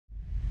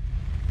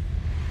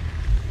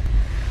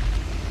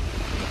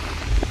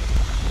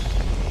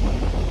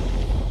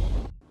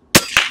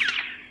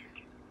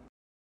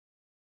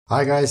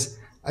Hi guys.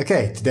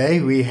 Okay,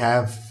 today we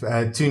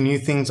have two new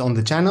things on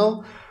the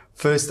channel.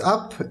 First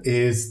up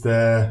is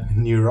the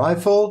new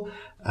rifle.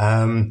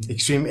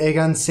 Extreme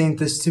Airgun sent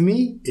this to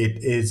me.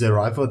 It is a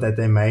rifle that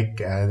they make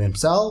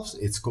themselves.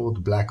 It's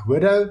called Black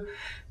Widow.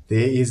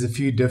 There is a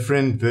few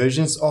different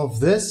versions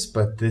of this,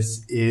 but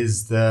this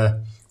is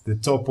the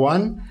top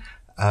one.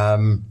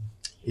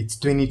 It's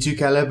 22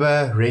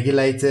 caliber,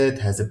 regulated,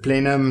 has a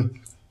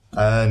plenum,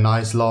 a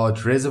nice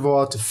large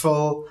reservoir to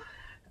fill,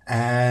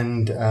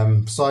 and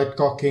side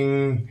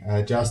cocking,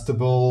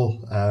 adjustable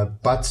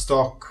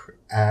buttstock,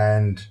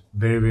 and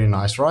very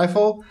nice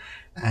rifle.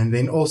 And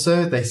then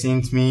also they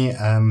sent me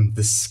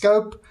the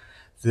scope.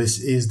 This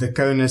is the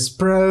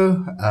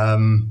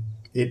KonusPro.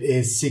 It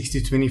is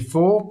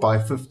 60-24 by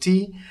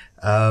 50.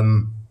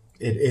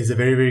 It is a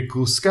very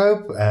cool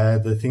scope.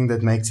 The thing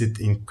that makes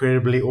it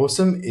incredibly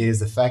awesome is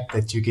the fact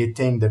that you get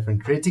 10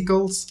 different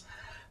reticles.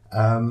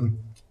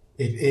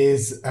 It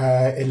is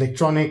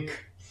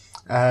electronic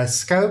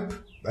scope,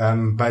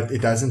 but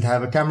it doesn't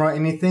have a camera or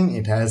anything.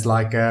 It has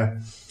like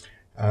a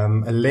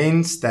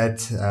lens that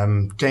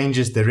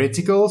changes the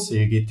reticle, so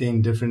you get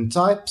 10 different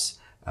types.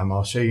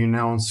 I'll show you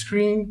now on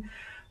screen.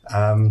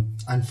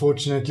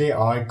 Unfortunately,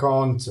 I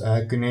can't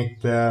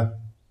connect the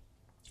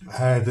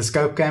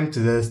scope cam to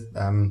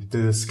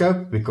the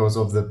scope because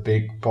of the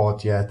big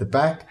part here at the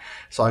back,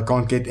 so I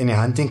can't get any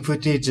hunting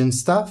footage and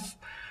stuff.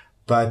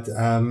 But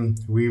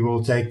we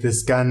will take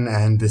this gun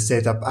and the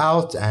setup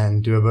out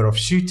and do a bit of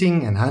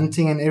shooting and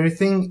hunting and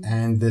everything,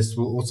 and this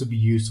will also be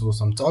used for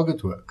some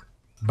target work.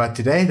 But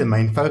today the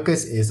main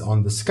focus is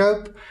on the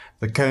scope,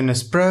 the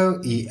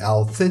KonusPro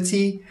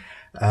EL-30.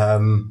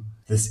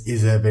 This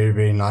is a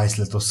very nice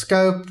little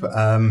scope,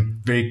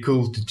 very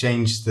cool to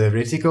change the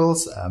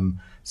reticles.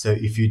 So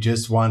if you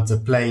just want a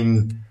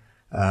plain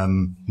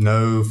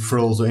no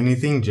frills or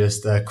anything,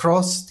 just a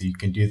cross, you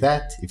can do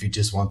that. If you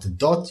just want a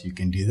dot, you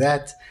can do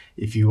that.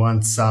 If you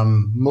want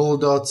some more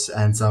dots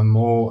and some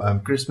more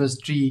Christmas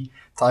tree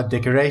type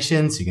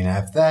decorations, you can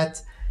have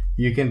that.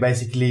 You can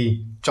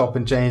basically chop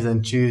and change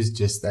and choose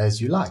just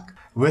as you like.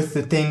 With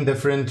the 10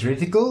 different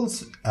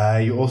reticles,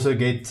 you also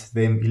get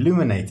them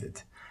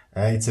illuminated.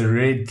 It's a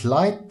red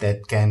light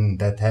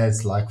that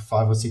has like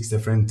 5 or 6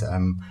 different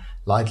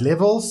light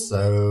levels.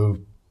 So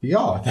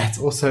yeah, that's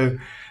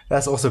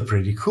also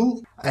pretty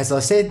cool. As I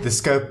said, the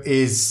scope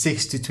is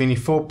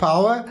 6-24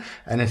 power,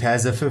 and it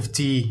has a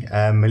 50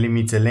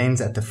 millimeter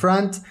lens at the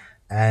front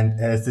and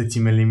a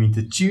 30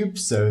 millimeter tube,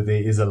 so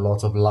there is a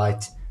lot of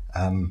light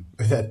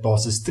that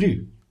passes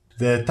through.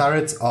 The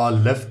turrets are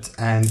lift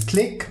and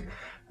click.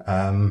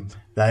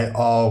 They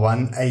are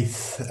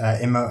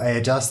 1/8 MOA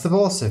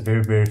adjustable, so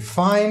very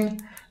fine.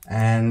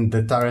 And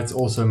the turrets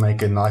also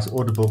make a nice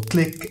audible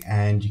click,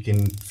 and you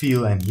can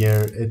feel and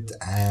hear it,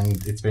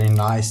 and it's very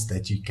nice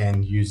that you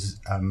can use,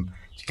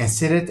 you can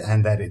set it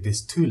and that it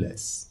is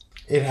toolless.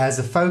 It has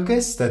a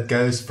focus that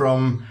goes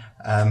from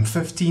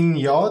 15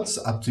 yards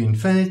up to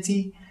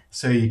infinity,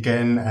 so you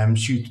can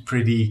shoot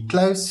pretty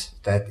close.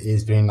 That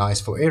is very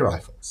nice for air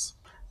rifles.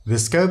 The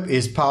scope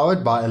is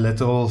powered by a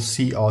little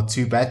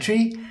CR2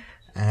 battery,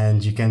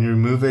 and you can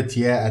remove it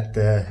here at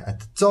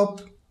the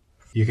top.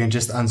 You can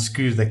just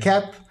unscrew the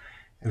cap,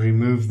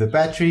 remove the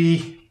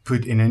battery,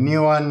 put in a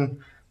new one,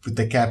 put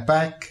the cap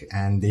back,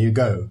 and there you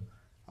go.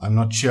 I'm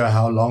not sure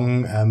how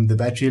long the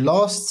battery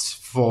lasts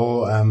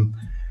for.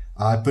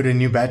 I put a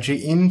new battery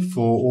in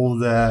for all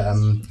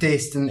the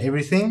tests and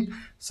everything,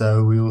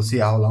 so we will see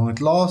how long it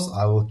lasts.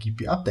 I will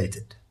keep you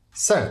updated.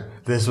 So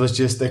this was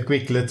just a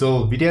quick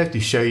little video to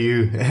show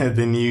you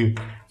the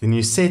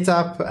new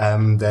setup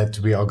that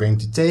we are going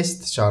to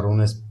test. Sharon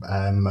is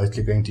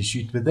mostly going to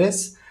shoot with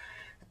this.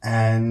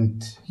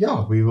 And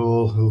yeah,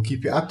 we'll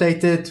keep you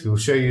updated. We'll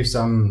show you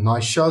some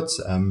nice shots.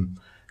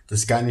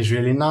 This gun is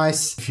really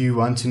nice. If you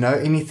want to know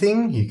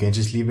anything, you can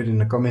just leave it in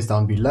the comments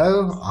down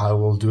below. I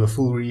will do a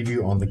full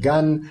review on the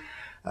gun,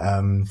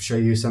 show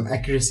you some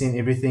accuracy and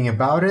everything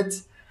about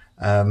it.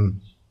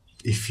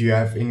 If you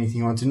have anything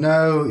you want to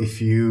know,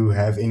 if you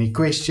have any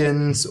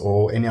questions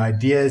or any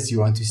ideas you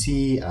want to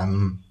see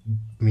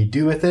me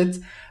do with it,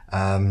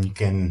 you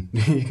can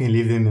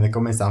leave them in the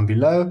comments down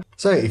below.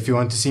 So if you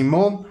want to see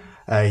more,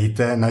 hit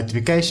the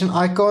notification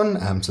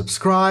icon,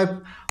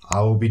 subscribe. I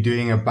will be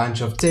doing a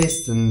bunch of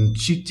tests and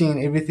shooting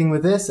and everything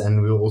with this,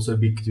 and we'll also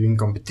be doing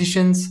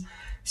competitions.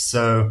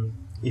 So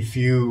if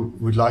you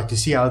would like to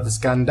see how this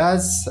gun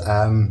does,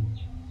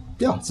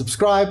 yeah,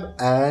 subscribe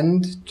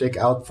and check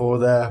out for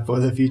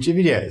the future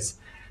videos.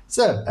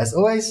 So as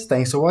always,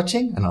 thanks for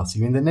watching, and I'll see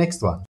you in the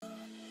next one.